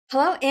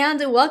Hello and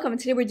welcome.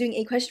 Today we're doing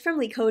a question from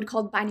LeetCode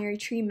called binary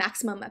tree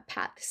maximum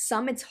path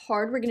sum. It's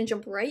hard, we're going to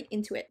jump right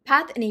into it.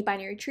 Path in a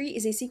binary tree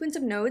is a sequence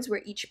of nodes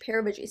where each pair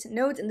of adjacent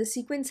nodes in the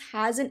sequence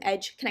has an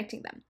edge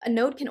connecting them. A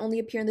node can only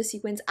appear in the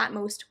sequence at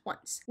most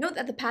once. Note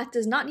that the path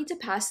does not need to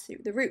pass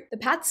through the root. The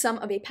path sum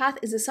of a path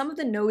is the sum of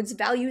the node's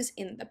values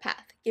in the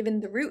path. Given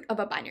the root of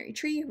a binary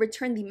tree,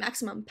 return the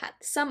maximum path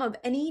sum of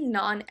any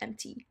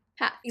non-empty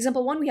path.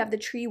 Example 1, we have the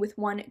tree with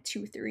 1,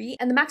 2, 3,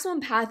 and the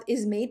maximum path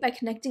is made by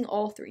connecting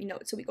all three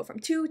nodes. So we go from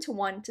 2 to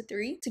 1 to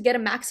 3 to get a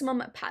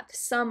maximum path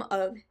sum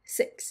of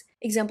 6.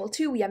 Example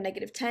 2, we have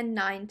 -10,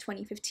 9,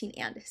 20, 15,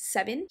 and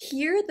 7.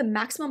 Here, the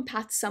maximum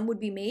path sum would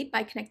be made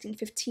by connecting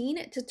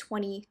 15 to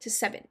 20 to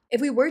 7.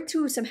 If we were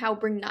to somehow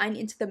bring 9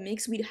 into the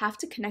mix, we'd have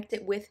to connect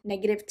it with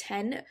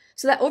 -10,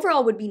 so that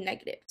overall would be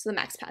negative. So the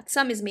max path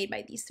sum is made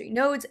by these three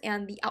nodes,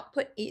 and the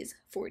output is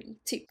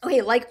 42.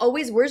 Okay, like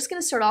always, we're just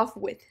going to start off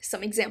with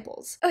some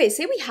examples. Okay,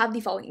 say we have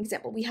the following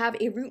example. We have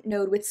a root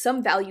node with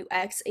some value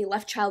x, a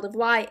left child of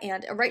y,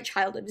 and a right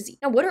child of z.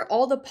 Now, what are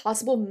all the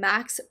possible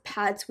max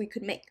paths we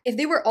could make? If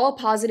they were all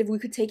positive, we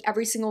could take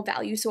every single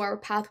value, so our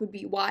path would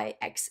be y,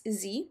 x,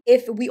 z.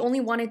 If we only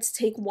wanted to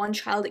take one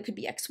child, it could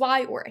be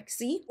xy or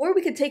xz, or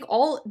we could take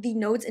all the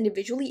nodes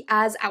individually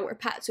as our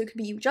path, so it could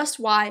be just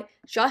y,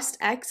 just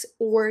x,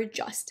 or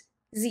just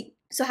z.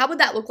 So how would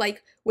that look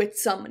like with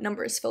some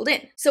numbers filled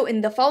in? So in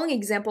the following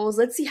examples,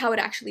 let's see how it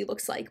actually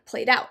looks like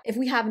played out. If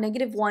we have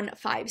 -1,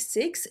 5,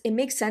 6, it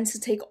makes sense to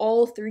take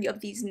all three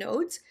of these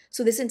nodes.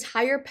 So this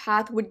entire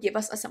path would give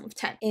us a sum of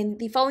 10. In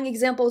the following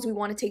examples, we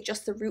want to take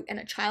just the root and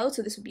a child.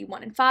 So this would be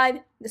 1 and 5.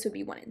 This would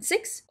be 1 and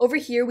 6. Over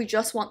here, we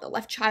just want the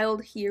left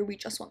child. Here, we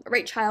just want the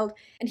right child.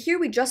 And here,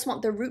 we just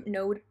want the root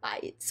node by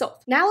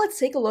itself. Now let's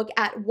take a look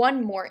at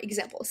one more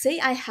example. Say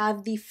I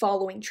have the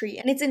following tree,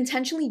 and it's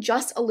intentionally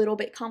just a little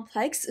bit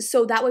complex,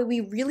 so that way we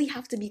really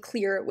have to be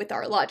clear with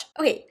our logic.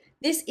 Okay,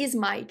 this is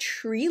my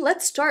tree.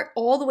 Let's start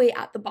all the way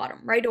at the bottom,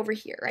 right over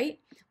here, right?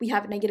 We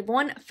have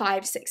 -1,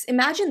 5, 6.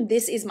 Imagine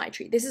this is my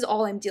tree. This is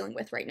all I'm dealing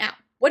with right now.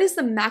 What is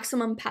the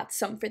maximum path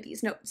sum for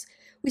these nodes?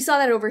 We saw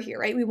that over here,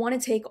 right? We want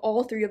to take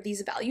all three of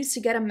these values to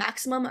get a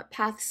maximum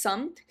path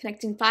sum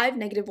connecting 5,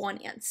 -1,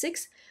 and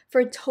 6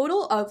 for a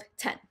total of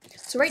 10.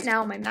 So right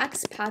now, my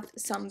max path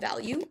sum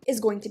value is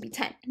going to be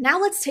 10. Now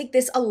let's take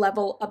this a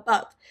level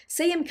above.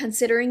 Say I'm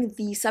considering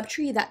the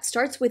subtree that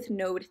starts with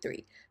node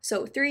 3.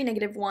 So 3,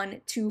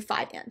 -1, 2,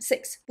 5, and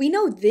 6. We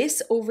know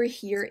this over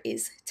here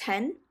is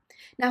 10.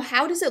 Now,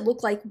 how does it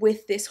look like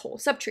with this whole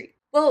subtree?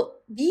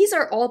 Well, these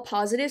are all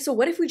positive, so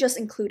what if we just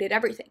included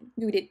everything?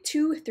 We did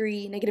 2,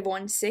 3,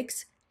 -1,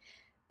 6.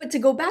 But to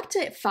go back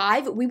to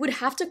 5, we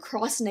would have to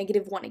cross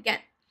 -1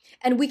 again.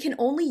 And we can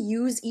only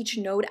use each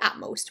node at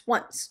most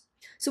once.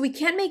 So we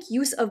can't make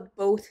use of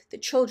both the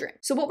children.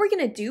 So what we're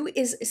going to do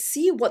is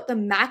see what the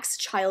max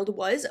child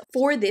was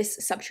for this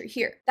subtree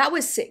here. That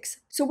was 6.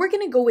 So we're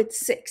going to go with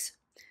 6.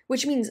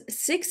 Which means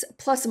 6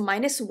 plus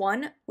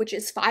 -1, which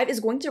is 5,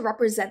 is going to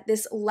represent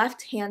this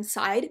left-hand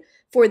side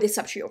for this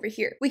subtree over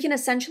here. We can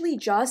essentially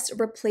just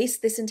replace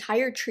this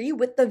entire tree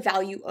with the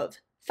value of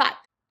 5.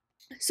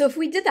 So if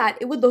we did that,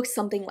 it would look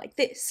something like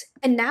this.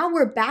 And now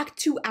we're back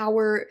to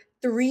our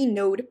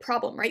 3-node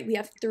problem, right? We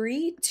have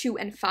 3, 2,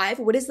 and 5.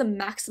 What is the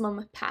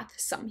maximum path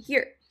sum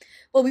here?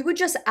 Well, we would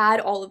just add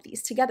all of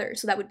these together.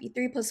 So that would be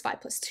 3 plus 5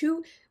 plus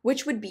 2,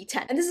 which would be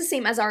 10. And this is the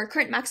same as our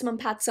current maximum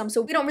path sum,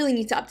 so we don't really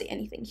need to update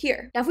anything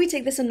here. Now, if we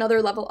take this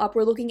another level up,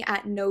 we're looking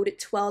at node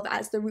 12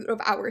 as the root of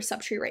our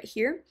subtree right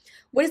here.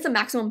 What is the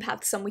maximum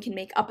path sum we can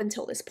make up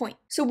until this point?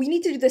 So we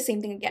need to do the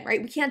same thing again,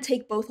 right? We can't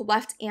take both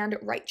left and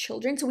right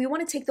children, so we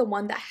want to take the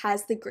one that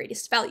has the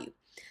greatest value.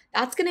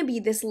 That's going to be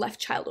this left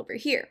child over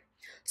here.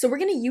 So we're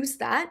going to use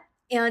that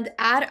and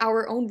add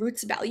our own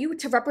root's value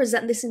to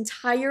represent this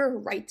entire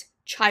right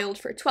child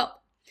for 12.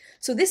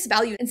 So this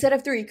value, instead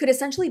of 3, could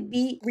essentially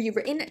be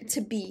rewritten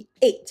to be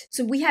 8.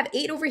 So we have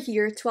 8 over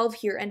here, 12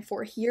 here, and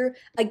 4 here.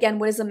 Again,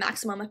 what is the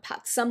maximum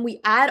path sum?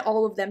 We add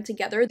all of them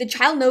together. The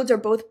child nodes are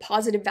both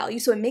positive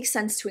values, so it makes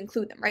sense to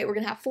include them, right? We're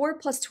going to have 4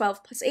 plus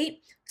 12 plus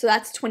 8. So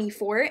that's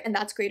 24, and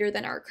that's greater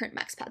than our current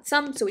max path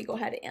sum. So we go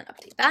ahead and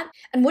update that.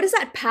 And what does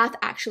that path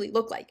actually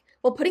look like?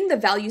 Well, putting the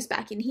values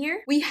back in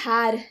here, we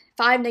had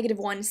 5,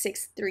 -1,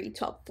 6, 3,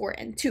 12, 4,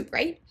 and 2,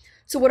 right?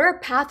 So what our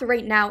path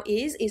right now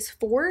is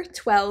 4,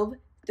 12,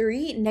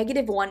 3,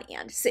 -1,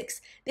 and 6.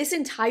 This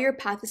entire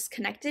path is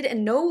connected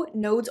and no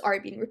nodes are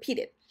being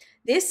repeated.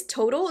 This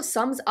total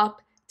sums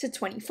up to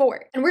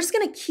 24. And we're just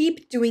going to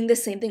keep doing the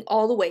same thing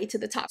all the way to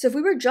the top. So if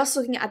we were just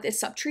looking at this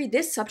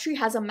subtree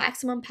has a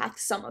maximum path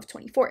sum of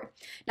 24.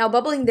 Now,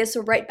 bubbling this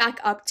right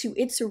back up to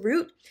its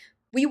root,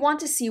 we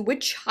want to see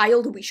which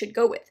child we should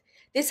go with.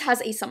 This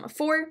has a sum of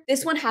 4.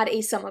 This one had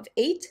a sum of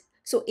 8.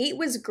 So 8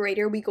 was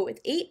greater. We go with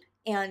 8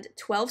 and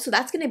 12. So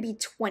that's going to be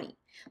 20.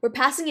 We're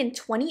passing in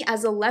 20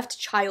 as a left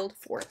child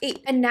for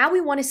 8. And now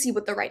we want to see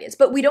what the right is,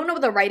 but we don't know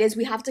what the right is.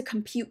 We have to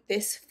compute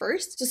this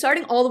first. So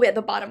starting all the way at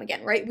the bottom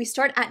again, right? We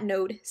start at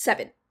node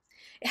 7.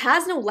 It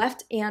has no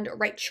left and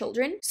right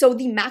children, so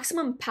the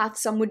maximum path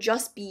sum would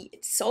just be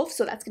itself,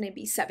 so that's going to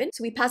be 7.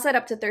 So we pass that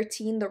up to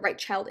 13, the right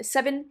child is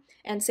 7,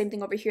 and same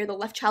thing over here, the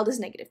left child is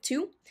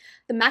 -2.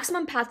 The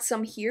maximum path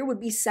sum here would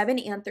be 7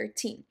 and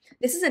 13.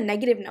 This is a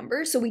negative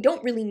number, so we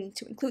don't really need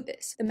to include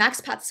this. The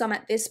max path sum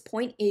at this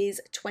point is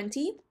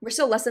 20. We're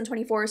still less than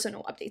 24, so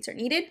no updates are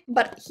needed.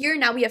 But here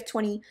now we have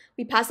 20,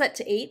 we pass that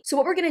to 8. So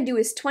what we're gonna do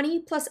is 20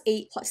 plus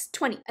 8 plus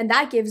 20, and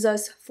that gives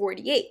us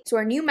 48. So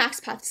our new max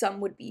path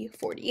sum would be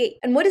 48.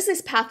 And what does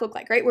this path look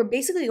like, right? We're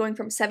basically going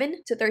from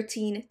 7 to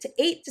 13 to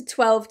 8 to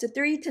 12 to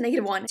 3 to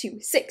 -1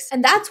 to 6.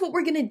 And that's what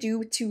we're gonna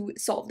do to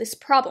solve this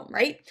problem,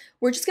 right?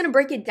 We're just gonna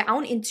break it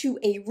down into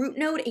a root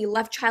node, a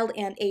left child,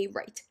 and a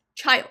right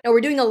child. Now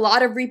we're doing a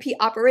lot of repeat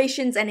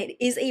operations and it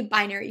is a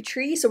binary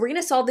tree, so we're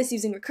gonna solve this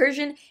using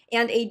recursion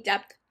and a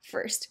depth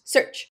first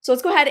search. So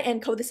let's go ahead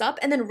and code this up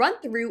and then run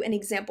through an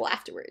example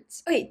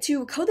afterwards. Okay,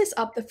 to code this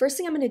up, the first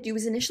thing I'm gonna do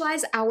is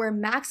initialize our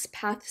max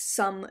path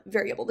sum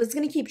variable. This is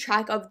gonna keep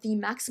track of the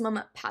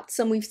maximum path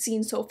sum we've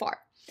seen so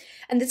far.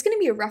 And this is gonna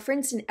be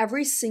referenced in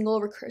every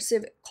single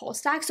recursive call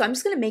stack. So I'm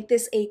just gonna make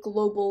this a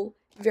global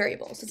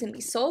variable. So it's gonna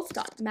be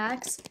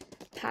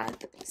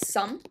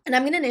self.maxPathSum, and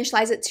I'm gonna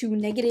initialize it to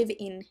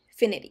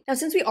 -infinity. Now,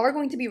 since we are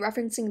going to be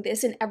referencing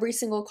this in every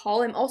single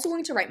call, I'm also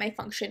going to write my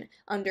function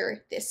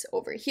under this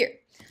over here.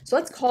 So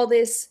let's call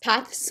this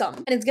path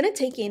sum, and it's gonna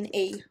take in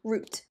a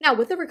root. Now,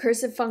 with a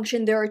recursive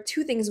function, there are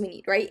two things we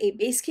need, right? A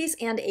base case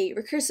and a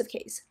recursive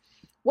case.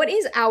 What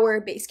is our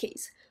base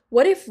case?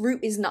 What if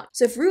root is none?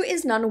 So if root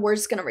is none, we're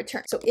just gonna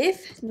return. So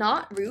if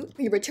not root,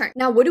 we return.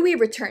 Now, what do we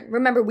return?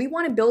 Remember, we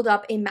wanna build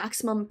up a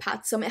maximum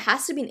path sum. It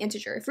has to be an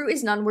integer. If root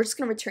is none, we're just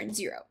gonna return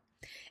 0.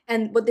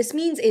 And what this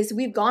means is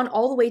we've gone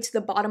all the way to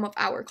the bottom of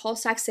our call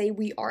stack. Say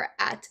we are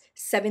at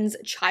 7's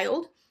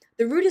child.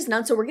 The root is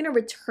none, so we're gonna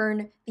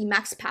return the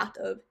max path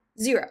of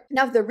 0.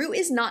 Now, if the root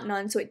is not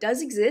none, so it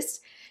does exist,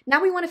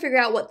 now we want to figure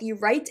out what the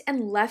right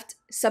and left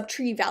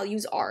subtree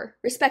values are,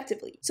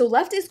 respectively. So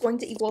left is going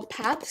to equal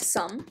path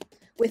sum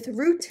with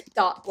root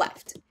dot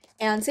left.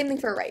 And same thing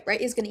for right.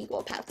 Right is going to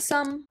equal path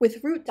sum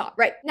with root dot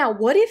right. Now,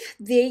 what if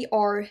they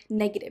are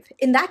negative?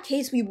 In that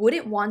case, we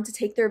wouldn't want to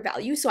take their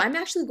value. So I'm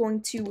actually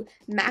going to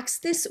max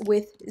this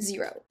with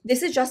 0.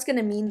 This is just going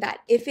to mean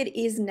that if it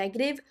is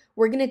negative,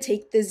 we're going to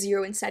take the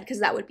 0 instead because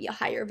that would be a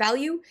higher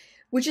value,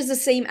 which is the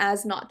same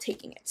as not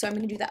taking it. So I'm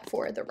going to do that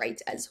for the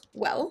right as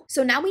well.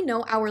 So now we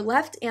know our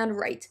left and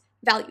right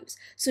values.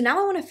 So now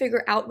I want to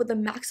figure out what the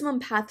maximum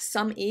path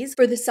sum is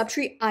for the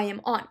subtree I am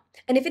on.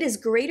 And if it is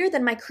greater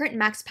than my current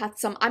max path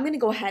sum, I'm going to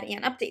go ahead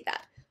and update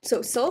that.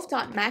 So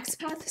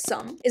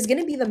self.maxPathSum is going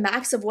to be the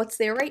max of what's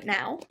there right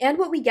now and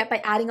what we get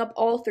by adding up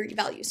all 3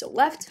 values. So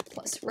left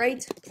plus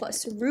right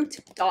plus root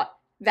dot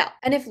val.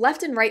 And if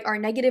left and right are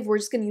negative, we're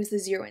just going to use the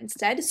 0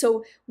 instead.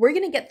 So we're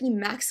going to get the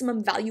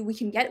maximum value we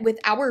can get with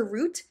our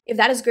root. If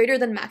that is greater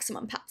than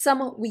maximum path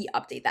sum, we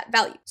update that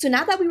value. So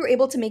now that we were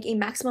able to make a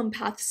maximum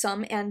path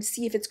sum and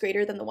see if it's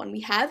greater than the one we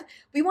have,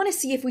 we want to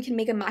see if we can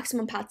make a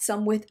maximum path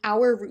sum with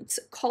our root's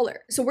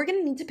caller. So we're going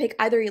to need to pick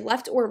either a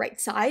left or right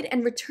side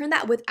and return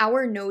that with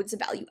our node's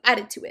value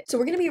added to it. So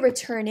we're going to be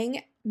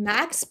returning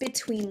max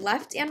between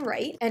left and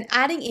right and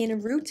adding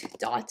in root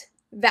dot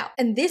val.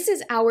 And this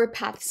is our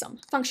path sum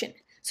function.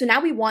 So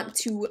now we want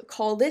to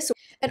call this,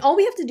 and all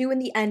we have to do in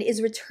the end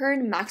is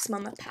return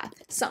maximum path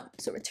sum.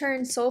 So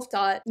return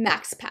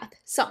self.maxPathSum.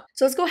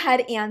 So let's go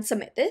ahead and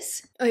submit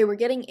this. Okay, we're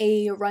getting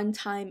a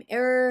runtime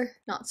error,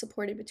 not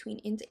supported between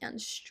int and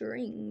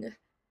string.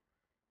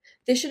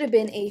 This should have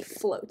been a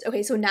float.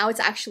 Okay, so now it's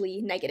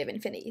actually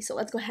 -infinity. So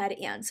let's go ahead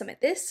and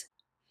submit this.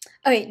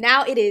 Okay,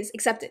 now it is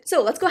accepted.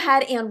 So let's go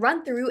ahead and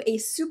run through a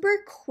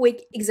super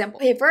quick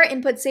example. Okay, for our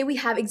input, say we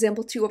have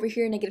example 2 over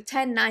here,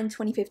 -10, 9,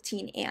 20,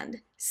 15,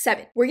 and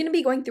 7. We're going to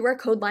be going through our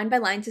code line by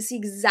line to see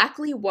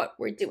exactly what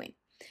we're doing.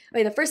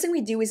 Okay, the first thing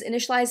we do is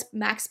initialize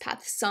max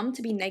path sum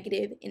to be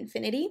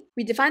 -infinity.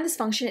 We define this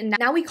function, and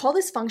now we call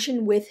this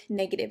function with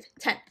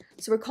 -10.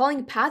 So we're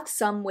calling path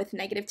sum with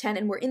 -10,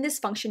 and we're in this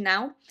function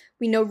now.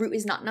 We know root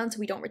is not none, so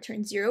we don't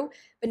return 0.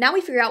 But now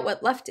we figure out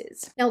what left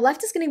is. Now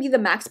left is going to be the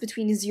max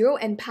between 0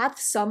 and path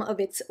sum of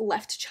its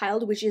left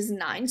child, which is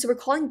 9. So we're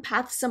calling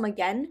path sum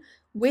again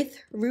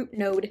with root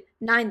node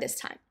 9 this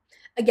time.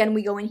 Again,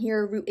 we go in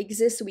here, root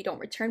exists, so we don't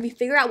return. We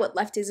figure out what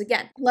left is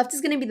again. Left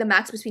is going to be the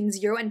max between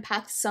 0 and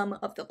path sum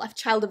of the left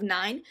child of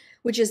 9,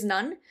 which is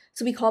none.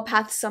 So we call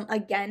path sum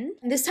again.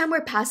 And this time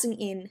we're passing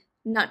in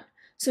none.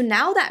 So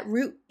now that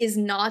root is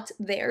not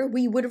there,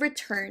 we would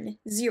return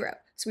 0.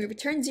 So we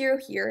return 0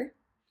 here,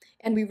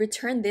 and we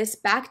return this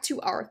back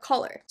to our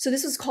caller. So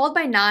this was called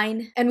by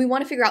 9, and we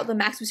want to figure out the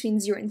max between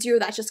 0 and 0.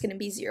 That's just going to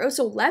be 0.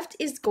 So left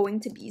is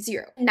going to be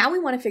 0. Now we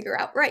want to figure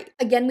out right.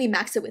 Again, we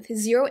max it with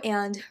 0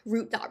 and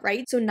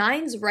root.right. So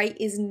 9's right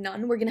is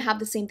none. We're going to have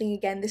the same thing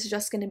again. This is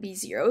just going to be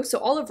 0. So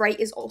all of right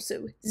is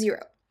also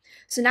 0.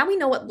 So now we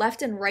know what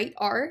left and right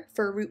are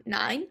for root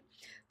 9.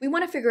 We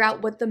want to figure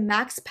out what the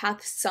max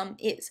path sum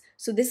is.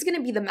 So this is going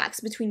to be the max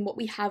between what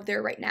we have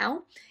there right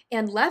now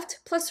and left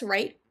plus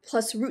right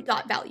plus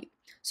root.value.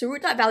 So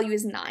root.value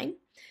is 9,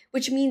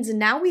 which means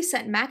now we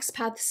set max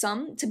path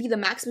sum to be the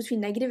max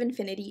between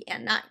 -infinity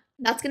and 9.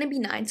 That's going to be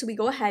 9, so we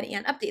go ahead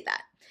and update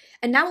that.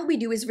 And now what we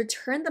do is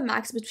return the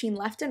max between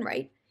left and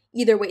right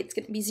Either way, it's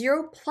going to be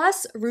 0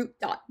 plus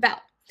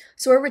root.val.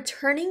 So we're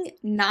returning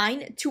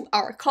 9 to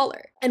our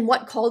caller. And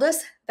what called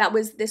us? That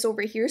was this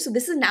over here. So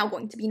this is now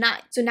going to be 9.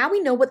 So now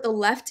we know what the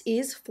left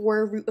is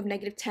for root of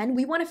negative 10.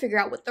 We want to figure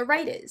out what the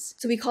right is.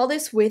 So we call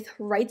this with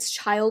right's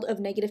child of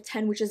negative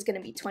 10, which is going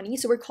to be 20.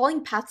 So we're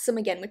calling path sum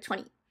again with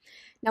 20.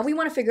 Now we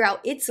want to figure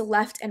out its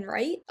left and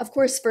right. Of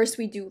course, first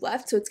we do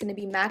left, so it's going to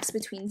be max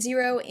between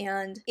 0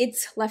 and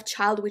its left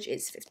child, which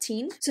is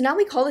 15. So now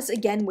we call this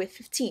again with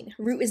 15.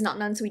 Root is not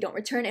none, so we don't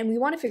return, and we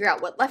want to figure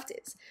out what left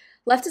is.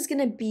 Left is going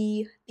to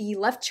be the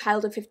left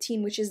child of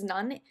 15, which is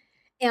none.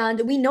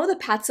 And we know the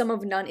path sum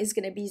of none is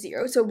going to be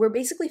 0. So we're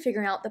basically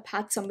figuring out the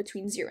path sum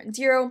between 0 and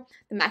 0.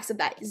 The max of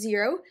that is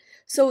 0.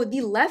 So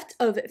the left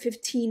of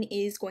 15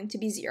 is going to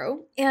be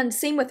 0. And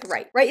same with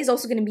right. Right is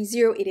also going to be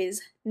 0. It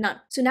is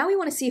none. So now we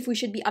want to see if we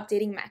should be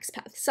updating max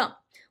path sum.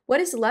 What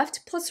is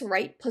left plus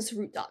right plus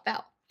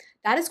root.val?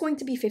 That is going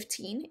to be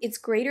 15. It's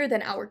greater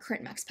than our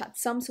current max path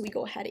sum, so we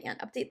go ahead and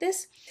update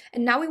this.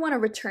 And now we want to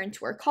return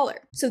to our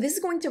caller. So this is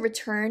going to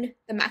return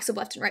the max of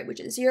left and right, which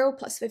is 0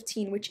 plus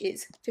 15, which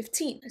is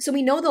 15. So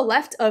we know the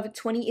left of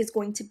 20 is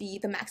going to be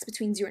the max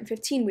between 0 and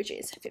 15, which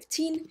is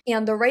 15.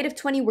 And the right of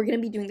 20, we're going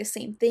to be doing the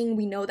same thing.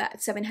 We know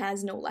that 7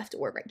 has no left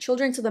or right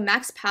children, so the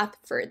max path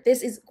for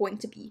this is going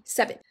to be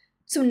 7.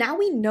 So now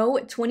we know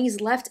 20's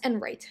left and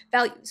right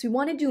values. We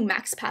want to do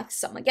max path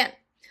sum again.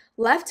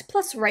 Left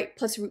plus right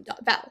plus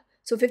root.val.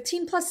 So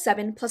 15 plus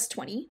 7 plus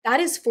 20, that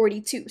is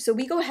 42. So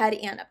we go ahead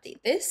and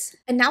update this.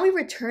 And now we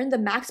return the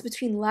max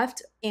between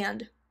left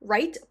and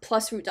right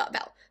plus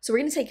root.val. So we're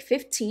going to take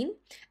 15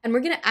 and we're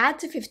going to add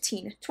to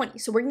 15, 20.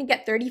 So we're going to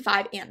get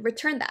 35 and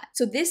return that.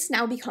 So this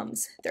now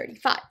becomes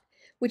 35,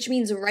 which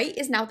means right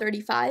is now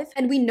 35.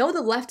 And we know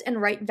the left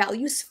and right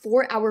values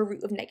for our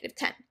root of negative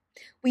 10.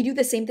 We do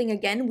the same thing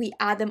again, we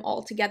add them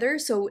all together,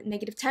 so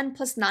negative 10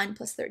 plus 9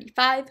 plus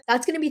 35,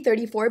 that's going to be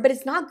 34, but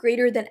it's not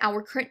greater than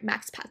our current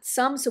max path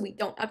sum, so we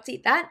don't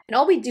update that, and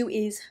all we do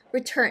is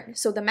return.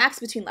 So the max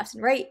between left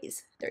and right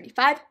is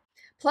 35,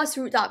 plus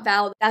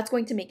root.val, that's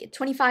going to make it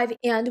 25,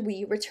 and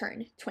we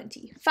return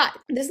 25.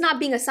 This is not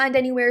being assigned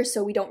anywhere,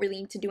 so we don't really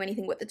need to do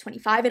anything with the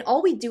 25, and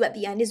all we do at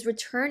the end is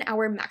return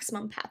our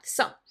maximum path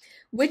sum,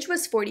 which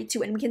was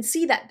 42, and we can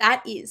see that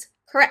that is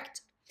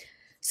correct.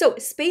 So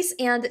space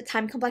and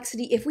time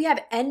complexity, if we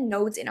have n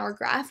nodes in our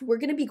graph, we're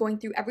going to be going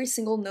through every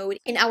single node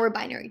in our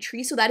binary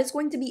tree. So that is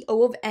going to be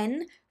O of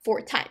n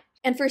for time.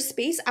 And for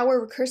space,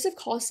 our recursive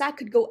call stack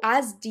could go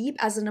as deep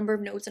as the number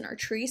of nodes in our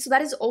tree. So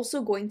that is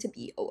also going to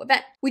be O of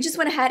n. We just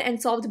went ahead and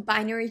solved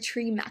binary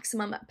tree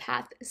maximum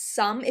path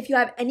sum. If you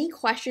have any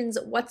questions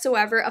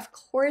whatsoever, of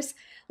course,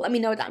 let me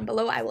know down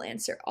below. I will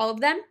answer all of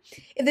them.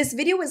 If this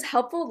video was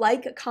helpful,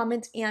 like,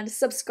 comment, and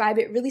subscribe.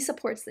 It really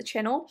supports the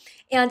channel.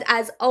 And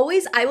as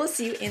always, I will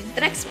see you in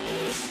the next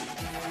one.